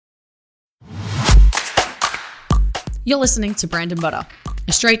You're listening to Brand and Butter,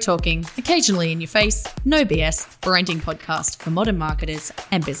 a straight talking, occasionally in your face, no BS branding podcast for modern marketers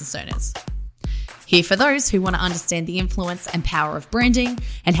and business owners. Here for those who want to understand the influence and power of branding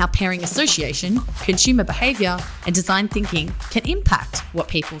and how pairing association, consumer behaviour, and design thinking can impact what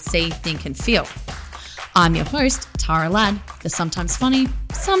people see, think, and feel. I'm your host, Tara Ladd, the sometimes funny,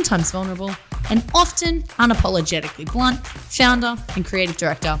 sometimes vulnerable, and often unapologetically blunt founder and creative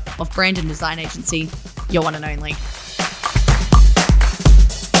director of brand and design agency, Your One and Only.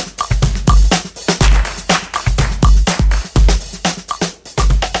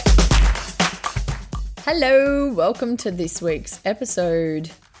 Hello, welcome to this week's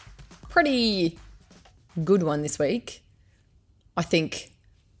episode. Pretty good one this week. I think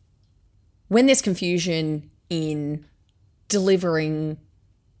when there's confusion in delivering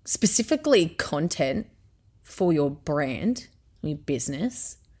specifically content for your brand, your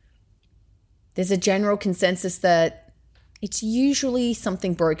business, there's a general consensus that it's usually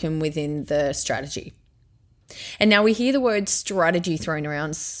something broken within the strategy. And now we hear the word strategy thrown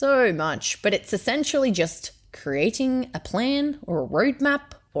around so much, but it's essentially just creating a plan or a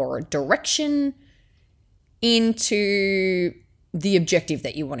roadmap or a direction into the objective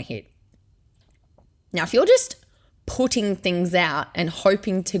that you want to hit. Now, if you're just putting things out and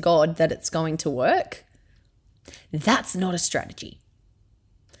hoping to God that it's going to work, that's not a strategy.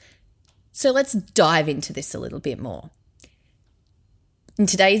 So let's dive into this a little bit more. In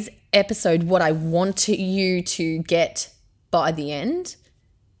today's episode, what I want you to get by the end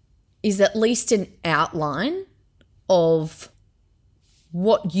is at least an outline of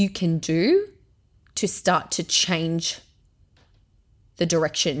what you can do to start to change the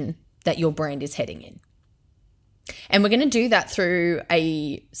direction that your brand is heading in. And we're going to do that through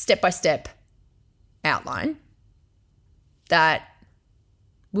a step-by-step outline that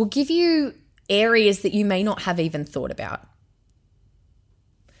will give you areas that you may not have even thought about.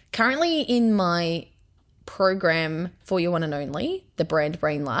 Currently in my program for Your One and Only, the Brand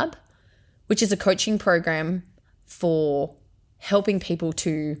Brain Lab, which is a coaching program for helping people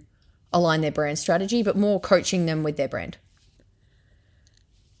to align their brand strategy, but more coaching them with their brand.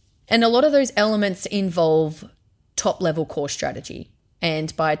 And a lot of those elements involve top-level core strategy.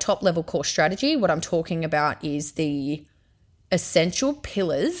 And by top-level core strategy, what I'm talking about is the essential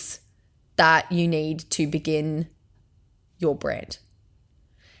pillars that you need to begin your brand.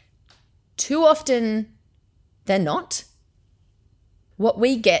 Too often, they're not. What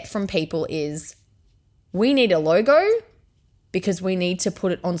we get from people is, we need a logo because we need to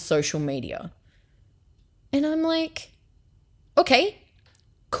put it on social media. And I'm like, okay,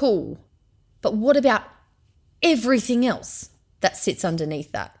 cool. But what about everything else that sits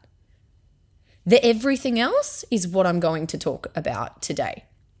underneath that? The everything else is what I'm going to talk about today.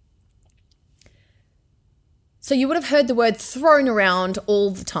 So you would have heard the word thrown around all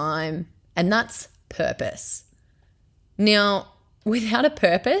the time, and that's purpose. Now, without a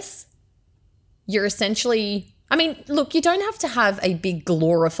purpose, you're essentially, look, you don't have to have a big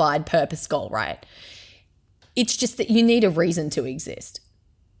glorified purpose goal, right? It's just that you need a reason to exist.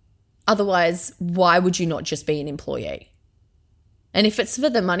 Otherwise, why would you not just be an employee? And if it's for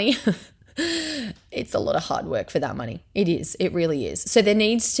the money, it's a lot of hard work for that money. It is. It really is. So there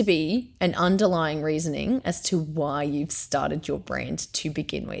needs to be an underlying reasoning as to why you've started your brand to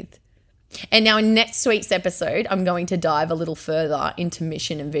begin with. And now in next week's episode, I'm going to dive a little further into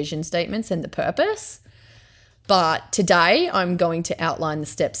mission and vision statements and the purpose. But today I'm going to outline the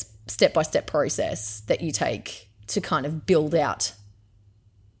step-by-step process that you take to kind of build out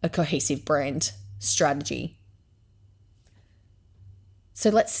a cohesive brand strategy.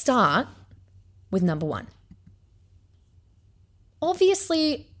 So let's start with number one.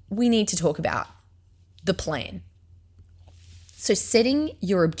 Obviously, we need to talk about the plan. So setting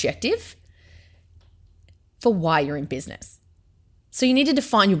your objective for why you're in business. So you need to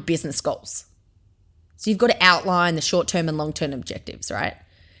define your business goals. So you've got to outline the short-term and long-term objectives, right?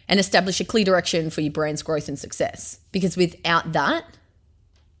 And establish a clear direction for your brand's growth and success. Because without that,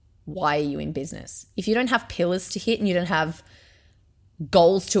 why are you in business? If you don't have pillars to hit and you don't have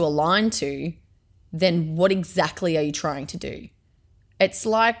goals to align to, then what exactly are you trying to do? It's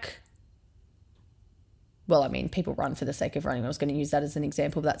like, people run for the sake of running. I was going to use that as an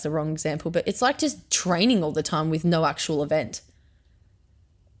example, but that's a wrong example. But it's like just training all the time with no actual event.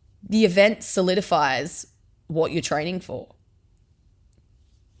 The event solidifies what you're training for.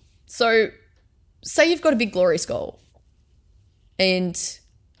 So say you've got a big glorious goal and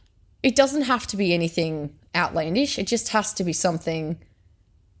it doesn't have to be anything outlandish. It just has to be something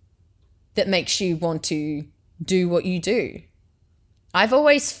that makes you want to do what you do. I've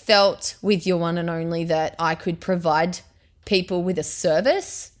always felt with Your One and Only that I could provide people with a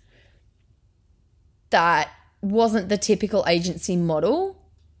service that wasn't the typical agency model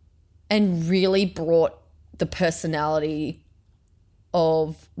and really brought the personality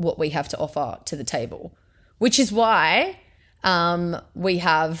of what we have to offer to the table, which is why we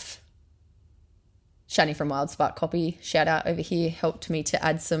have Shani from Wild Spark Copy, shout out over here, helped me to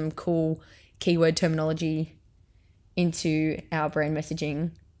add some cool keyword terminology into our brand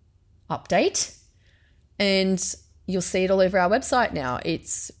messaging update. And you'll see it all over our website now.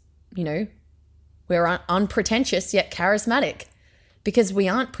 It's, we're unpretentious yet charismatic, because we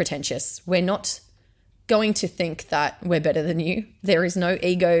aren't pretentious. We're not going to think that we're better than you. There is no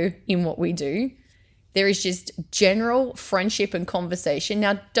ego in what we do. There is just general friendship and conversation.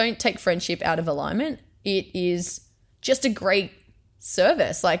 Now, don't take friendship out of alignment. It is just a great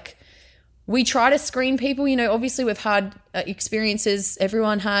service. Like, we try to screen people. Obviously we've had experiences,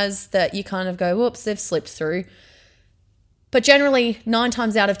 everyone has, that you kind of go, whoops, they've slipped through. But generally 9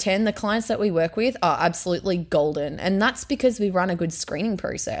 times out of 10, the clients that we work with are absolutely golden. And that's because we run a good screening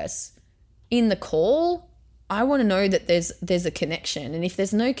process. In the call, I want to know that there's a connection. And if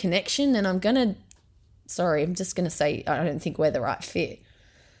there's no connection, then I'm just going to say, I don't think we're the right fit.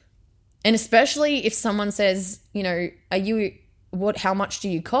 And especially if someone says, how much do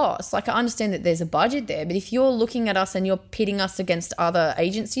you cost? Like, I understand that there's a budget there, but if you're looking at us and you're pitting us against other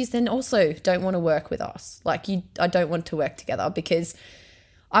agencies, then also don't want to work with us. Like, I don't want to work together, because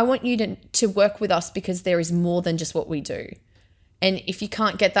I want you to work with us because there is more than just what we do. And if you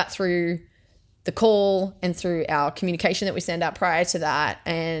can't get that through the call and through our communication that we send out prior to that,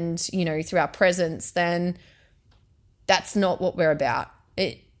 and, through our presence, then that's not what we're about.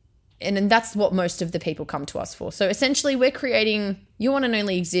 And that's what most of the people come to us for. So essentially we're creating, Your One and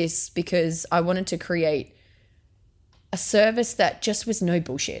Only exists because I wanted to create a service that just was no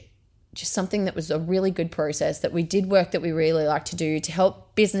bullshit. Just something that was a really good process, that we did work that we really like to do to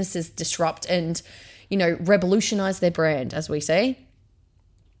help businesses disrupt and, revolutionize their brand, as we say,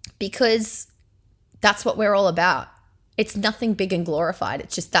 because that's what we're all about. It's nothing big and glorified.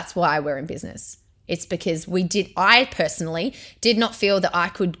 It's just, that's why we're in business. It's because I personally did not feel that I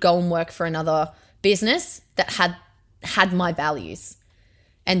could go and work for another business that had my values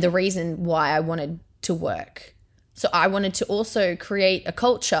and the reason why I wanted to work. So I wanted to also create a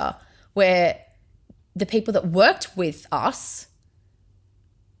culture where the people that worked with us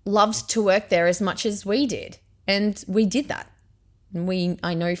loved to work there as much as we did. And we did that. And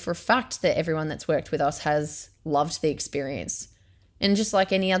I know for a fact that everyone that's worked with us has loved the experience. And just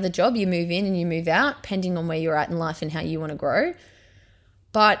like any other job, you move in and you move out, depending on where you're at in life and how you want to grow.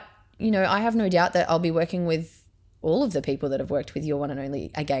 But, I have no doubt that I'll be working with all of the people that have worked with Your One and Only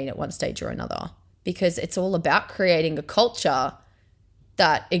again at one stage or another, because it's all about creating a culture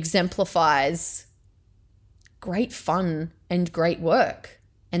that exemplifies great fun and great work.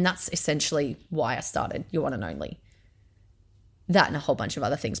 And that's essentially why I started Your One and Only. That and a whole bunch of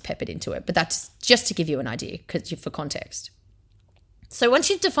other things peppered into it. But that's just to give you an idea, for context. So once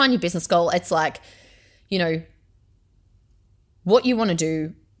you've defined your business goal, it's like, what you want to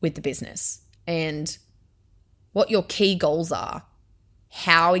do with the business and what your key goals are.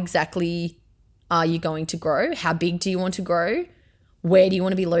 How exactly are you going to grow? How big do you want to grow? Where do you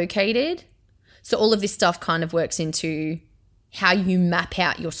want to be located? So all of this stuff kind of works into how you map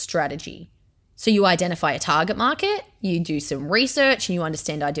out your strategy. So you identify a target market, you do some research, and you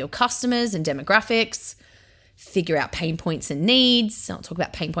understand ideal customers and demographics, figure out pain points and needs. I'll talk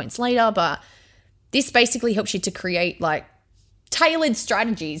about pain points later, but this basically helps you to create like tailored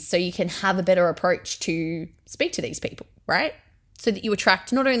strategies so you can have a better approach to speak to these people, right? So that you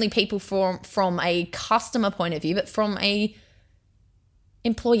attract not only people from a customer point of view, but from a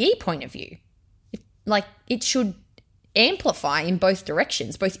employee point of view. It should amplify in both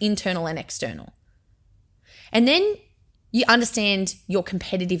directions, both internal and external. And then you understand your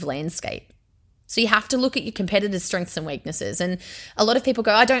competitive landscape. So you have to look at your competitors' strengths and weaknesses. And a lot of people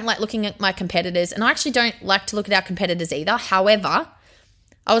go, I don't like looking at my competitors. And I actually don't like to look at our competitors either. However,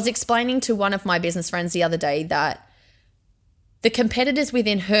 I was explaining to one of my business friends the other day that the competitors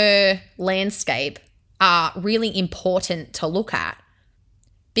within her landscape are really important to look at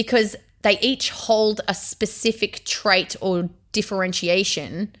because they each hold a specific trait or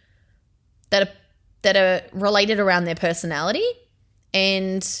differentiation that are related around their personality,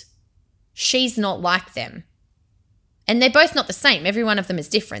 and she's not like them. And they're both not the same. Every one of them is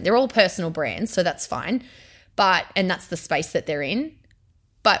different. They're all personal brands, so that's fine. And that's the space that they're in.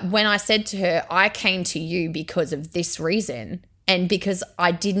 But when I said to her, I came to you because of this reason and because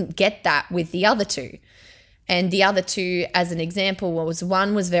I didn't get that with the other two. And the other two, as an example, was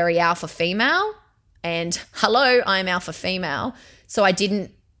one was very alpha female, and hello, I'm alpha female. So I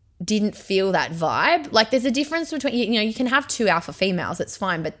didn't feel that vibe. Like there's a difference between, you can have two alpha females, it's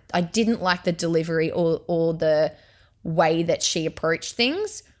fine, but I didn't like the delivery or the way that she approached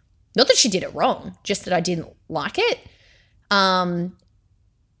things. Not that she did it wrong, just that I didn't like it. And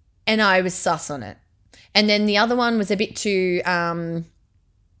I was sus on it. And then the other one was a bit too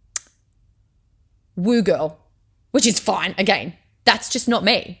woo girl, which is fine. Again, that's just not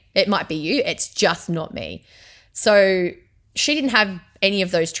me. It might be you. It's just not me. So she didn't have any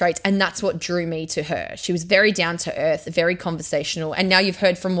of those traits, and that's what drew me to her. She was very down to earth, very conversational. And now you've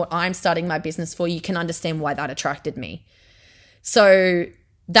heard from what I'm starting my business for, you can understand why that attracted me. So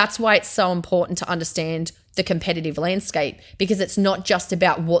that's why it's so important to understand the competitive landscape, because it's not just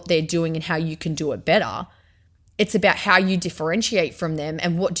about what they're doing and how you can do it better. It's about how you differentiate from them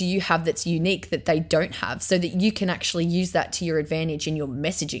and what do you have that's unique that they don't have, so that you can actually use that to your advantage in your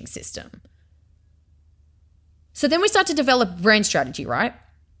messaging system. So then we start to develop brand strategy, right?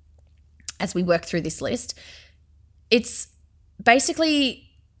 As we work through this list, it's basically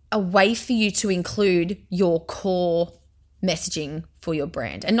a way for you to include your core messaging for your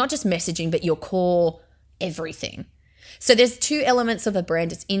brand, and not just messaging, but your core everything. So there's two elements of a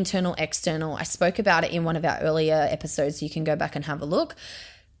brand. It's internal, external. I spoke about it in one of our earlier episodes. You can go back and have a look.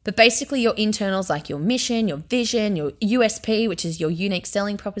 But basically your internals, like your mission, your vision, your USP, which is your unique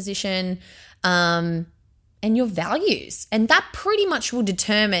selling proposition, and your values. And that pretty much will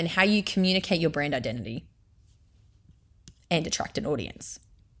determine how you communicate your brand identity and attract an audience.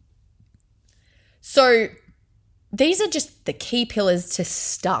 So these are just the key pillars to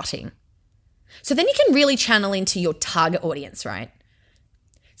starting. So then you can really channel into your target audience, right?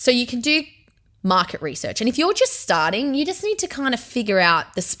 So you can do market research. And if you're just starting, you just need to kind of figure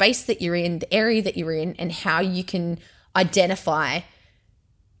out the space that you're in, the area that you're in, and how you can identify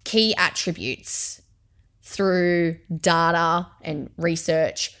key attributes through data and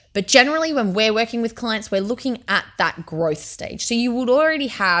research. But generally when we're working with clients, we're looking at that growth stage. So you would already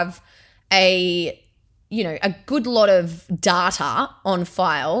have a good lot of data on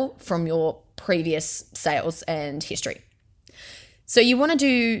file from your previous sales and history. So you want to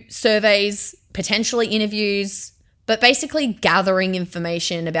do surveys, potentially interviews, but basically gathering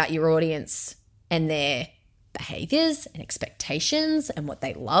information about your audience and their behaviors and expectations and what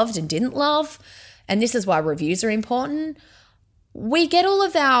they loved and didn't love. And this is why reviews are important. We get all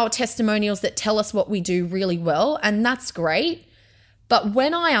of our testimonials that tell us what we do really well, and that's great. But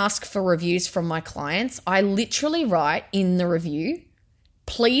when I ask for reviews from my clients, I literally write in the review,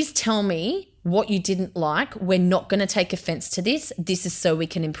 please tell me what you didn't like. We're not going to take offense to this. This is so we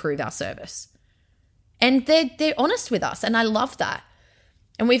can improve our service. And they're honest with us, and I love that.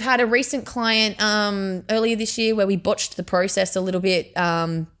 And we've had a recent client earlier this year where we botched the process a little bit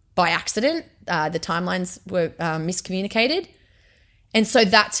by accident. The timelines were miscommunicated. And so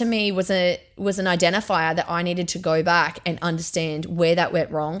that to me was an identifier that I needed to go back and understand where that went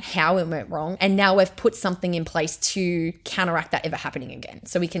wrong, how it went wrong. And now we've put something in place to counteract that ever happening again.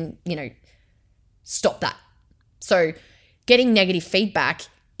 So we can, stop that. So getting negative feedback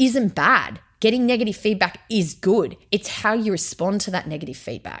isn't bad. Getting negative feedback is good. It's how you respond to that negative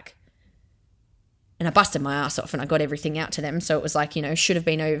feedback. And I busted my ass off and I got everything out to them. So it was like, should have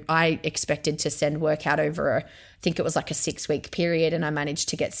been, I expected to send work out over, I think it was like a 6-week period, and I managed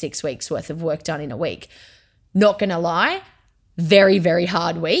to get 6 weeks worth of work done in a week. Not going to lie, very, very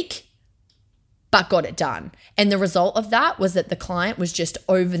hard week, but got it done. And the result of that was that the client was just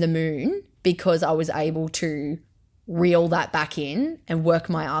over the moon because I was able to reel that back in and work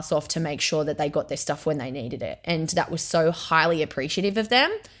my ass off to make sure that they got their stuff when they needed it. And that was so highly appreciative of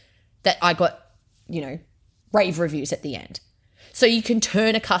them that I got rave reviews at the end. So you can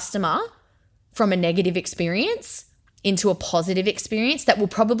turn a customer from a negative experience into a positive experience that will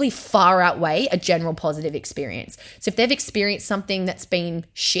probably far outweigh a general positive experience. So if they've experienced something that's been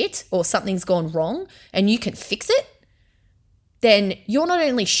shit or something's gone wrong and you can fix it, then you're not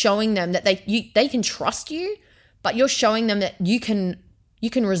only showing them that they can trust you, but you're showing them that you can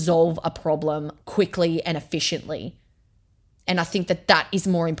resolve a problem quickly and efficiently. And I think that is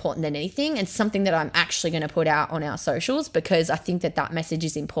more important than anything, and something that I'm actually going to put out on our socials, because I think that message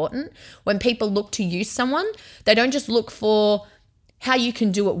is important. When people look to use someone, they don't just look for how you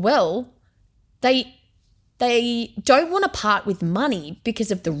can do it well. They don't want to part with money because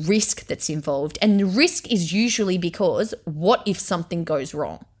of the risk that's involved. And the risk is usually because, what if something goes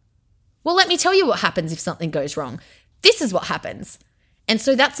wrong? Well, let me tell you what happens if something goes wrong. This is what happens. And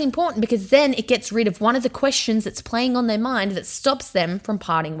so that's important, because then it gets rid of one of the questions that's playing on their mind that stops them from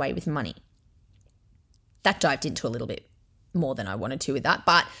parting way with money. that dived into a little bit more than I wanted to with that.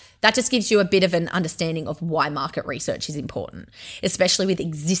 But that just gives you a bit of an understanding of why market research is important, especially with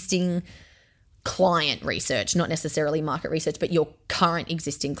existing client research, not necessarily market research, but your current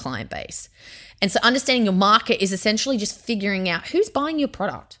existing client base. And so understanding your market is essentially just figuring out who's buying your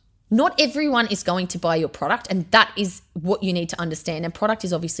product. Not everyone is going to buy your product, and that is what you need to understand. And product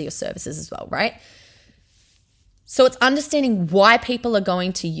is obviously your services as well, right? So it's understanding why people are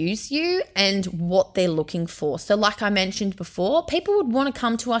going to use you and what they're looking for. So like I mentioned before, people would want to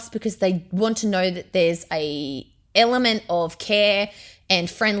come to us because they want to know that there's a element of care and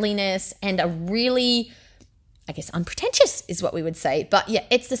friendliness and a really, I guess, unpretentious is what we would say. But yeah,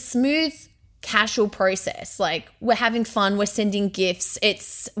 it's a smooth, casual process. Like, we're having fun, we're sending gifts.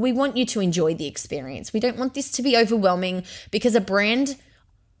 We want you to enjoy the experience. We don't want this to be overwhelming, because a brand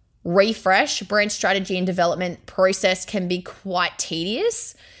refresh, brand strategy and development process can be quite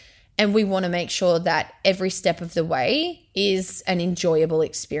tedious. And we want to make sure that every step of the way is an enjoyable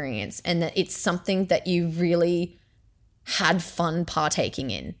experience and that it's something that you really had fun partaking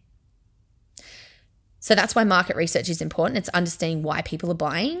in. So that's why market research is important. It's understanding why people are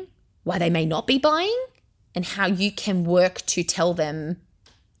buying, why they may not be buying, and how you can work to tell them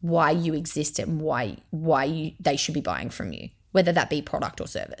why you exist and why they should be buying from you, whether that be product or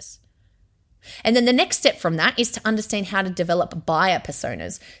service. And then the next step from that is to understand how to develop buyer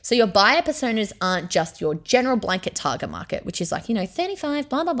personas. So your buyer personas aren't just your general blanket target market, which is like, 35,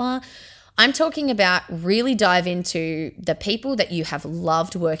 blah, blah, blah. I'm talking about really dive into the people that you have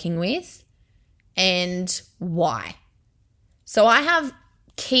loved working with and why. So I have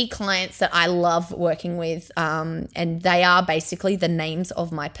key clients that I love working with, and they are basically the names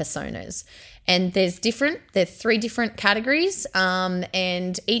of my personas. And there's 3 different categories,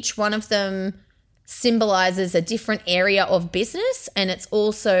 and each one of them symbolizes a different area of business, and it's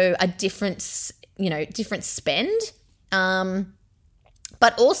also a different spend,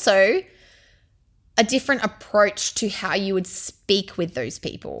 but also a different approach to how you would speak with those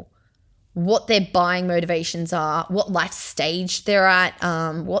people, what their buying motivations are, what life stage they're at,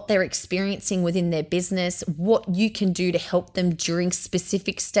 what they're experiencing within their business, what you can do to help them during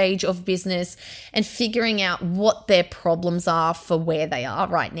specific stage of business, and figuring out what their problems are for where they are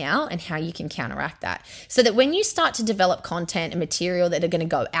right now and how you can counteract that. So that when you start to develop content and material that are going to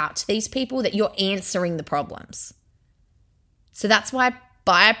go out to these people, that you're answering the problems. So that's why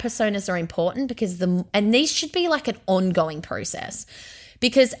buyer personas are important, because and these should be like an ongoing process.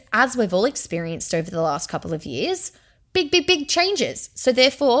 Because as we've all experienced over the last couple of years, big changes. So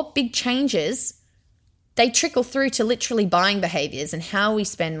therefore, big changes, they trickle through to literally buying behaviors and how we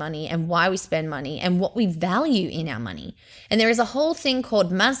spend money and why we spend money and what we value in our money. And there is a whole thing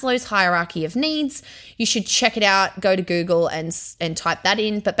called Maslow's hierarchy of needs. You should check it out. Go to Google and type that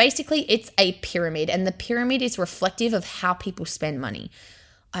in. But basically, it's a pyramid, and the pyramid is reflective of how people spend money.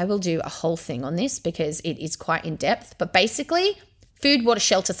 I will do a whole thing on this because it is quite in depth. But basically, food, water,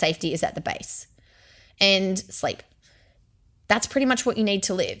 shelter, safety is at the base, and sleep. That's pretty much what you need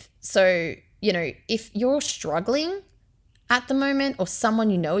to live. So, if you're struggling at the moment, or someone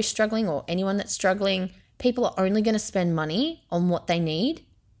you know is struggling, or anyone that's struggling, people are only going to spend money on what they need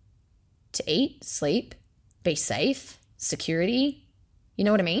to eat, sleep, be safe, security. You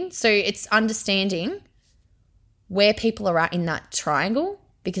know what I mean? So it's understanding where people are at in that triangle,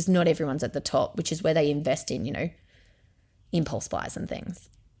 because not everyone's at the top, which is where they invest in, impulse buys and things.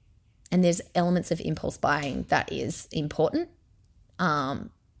 And there's elements of impulse buying that is important,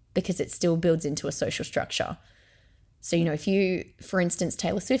 because it still builds into a social structure. So, if you, for instance,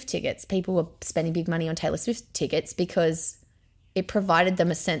 Taylor Swift tickets, people were spending big money on Taylor Swift tickets because it provided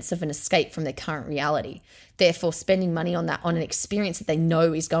them a sense of an escape from their current reality. Therefore, spending money on an experience that they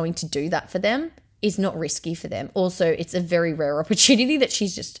know is going to do that for them is not risky for them. Also, it's a very rare opportunity that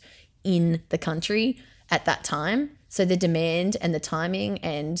she's just in the country at that time. So the demand and the timing,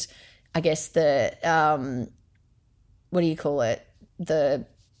 and I guess the, what do you call it?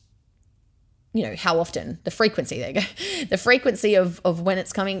 How often, the frequency, there you go. The frequency of when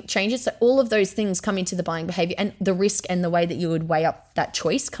it's coming changes. So all of those things come into the buying behavior, and the risk and the way that you would weigh up that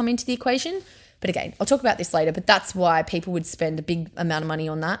choice come into the equation. But again, I'll talk about this later, but that's why people would spend a big amount of money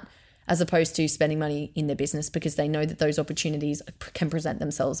on that, as opposed to spending money in their business, because they know that those opportunities can present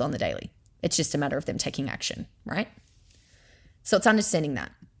themselves on the daily. It's just a matter of them taking action, right? So it's understanding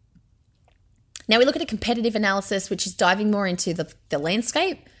that. Now we look at a competitive analysis, which is diving more into the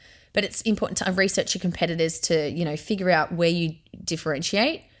landscape, but it's important to research your competitors to, figure out where you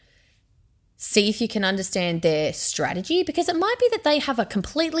differentiate. See if you can understand their strategy, because it might be that they have a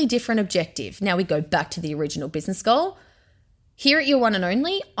completely different objective. Now we go back to the original business goal. Here at Your One and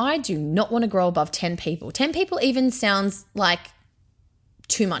Only, I do not want to grow above 10 people. 10 people even sounds like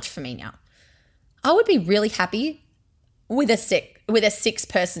too much for me now. I would be really happy with a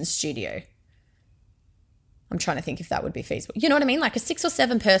 6-person studio. I'm trying to think if that would be feasible. You know what I mean? Like a 6 or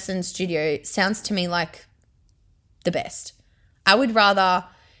 7 person studio sounds to me like the best. I would rather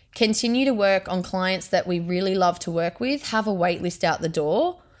continue to work on clients that we really love to work with, have a wait list out the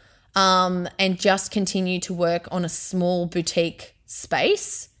door, and just continue to work on a small boutique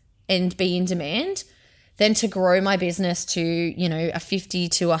space and be in demand, than to grow my business to, you know, a 50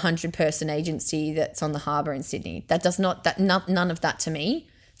 to 100 person agency that's on the harbour in Sydney. None of that to me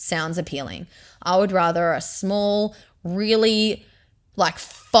sounds appealing. I would rather a small, really like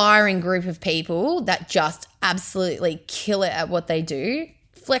firing group of people that just absolutely kill it at what they do.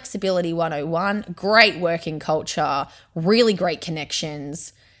 Flexibility 101, great working culture, really great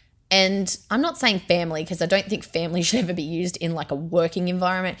connections. And I'm not saying family, because I don't think family should ever be used in like a working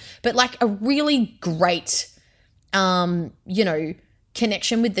environment, but like a really great, connection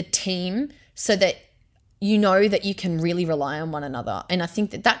with the team, so that you know that you can really rely on one another. And I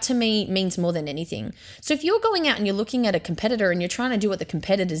think that to me means more than anything. So if you're going out and you're looking at a competitor and you're trying to do what the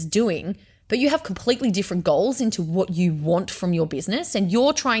competitor's doing, but you have completely different goals into what you want from your business, and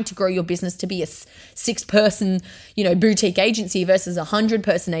you're trying to grow your business to be a 6-person, boutique agency versus a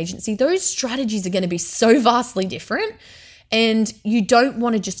 100-person agency, those strategies are going to be so vastly different. And you don't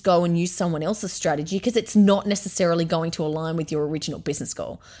want to just go and use someone else's strategy, because it's not necessarily going to align with your original business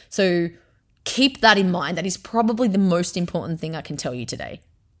goal. So keep that in mind. That is probably the most important thing I can tell you today.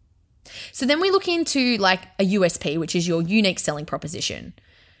 So then we look into like a USP, which is your unique selling proposition.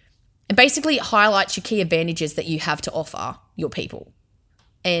 And basically it highlights your key advantages that you have to offer your people,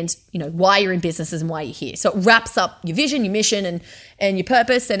 and, why you're in business and why you're here. So it wraps up your vision, your mission, and your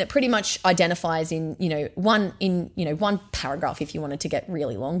purpose. And it pretty much identifies in, one paragraph if you wanted to get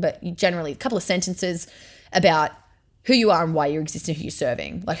really long, but generally a couple of sentences about who you are and why you exist and who you're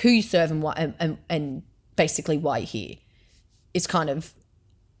serving, like who you serve and why, and basically why you're here is kind of,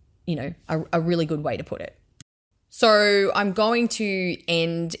 a really good way to put it. So I'm going to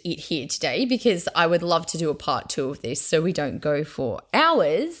end it here today, because I would love to do a part 2 of this so we don't go for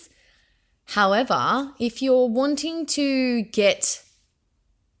hours. However, if you're wanting to get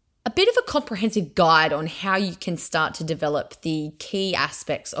a bit of a comprehensive guide on how you can start to develop the key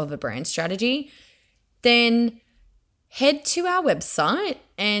aspects of a brand strategy, then head to our website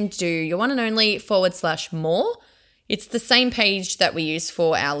and do YourOneAndOnly/more. It's the same page that we use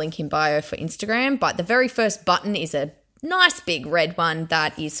for our link in bio for Instagram, but the very first button is a nice big red one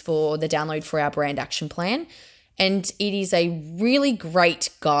that is for the download for our brand action plan. And it is a really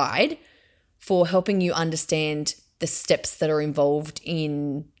great guide for helping you understand the steps that are involved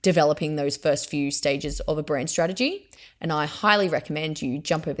in developing those first few stages of a brand strategy. And I highly recommend you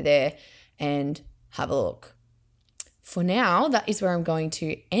jump over there and have a look. For now, that is where I'm going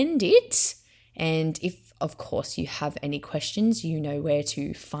to end it. And if, of course, you have any questions, you know where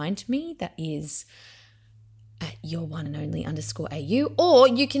to find me. That is at YourOneAndOnly_AU. Or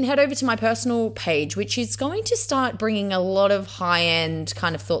you can head over to my personal page, which is going to start bringing a lot of high-end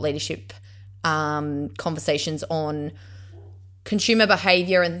kind of thought leadership conversations on consumer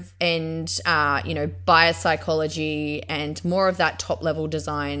behavior and buyer psychology, and more of that top-level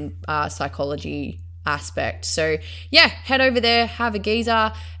design psychology aspect. So, yeah, head over there, have a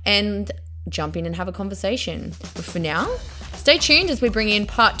geezer, and jump in and have a conversation. But for now, stay tuned as we bring in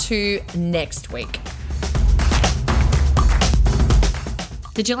part 2 next week.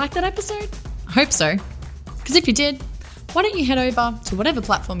 Did you like that episode? I hope so. Because if you did, why don't you head over to whatever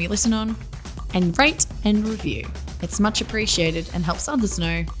platform you listen on and rate and review. It's much appreciated and helps others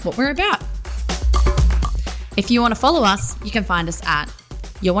know what we're about. If you want to follow us, you can find us at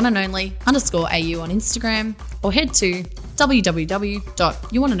YourOneAndOnly_AU on Instagram, or head to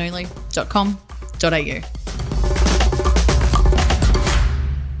www.youroneandonly.com.au.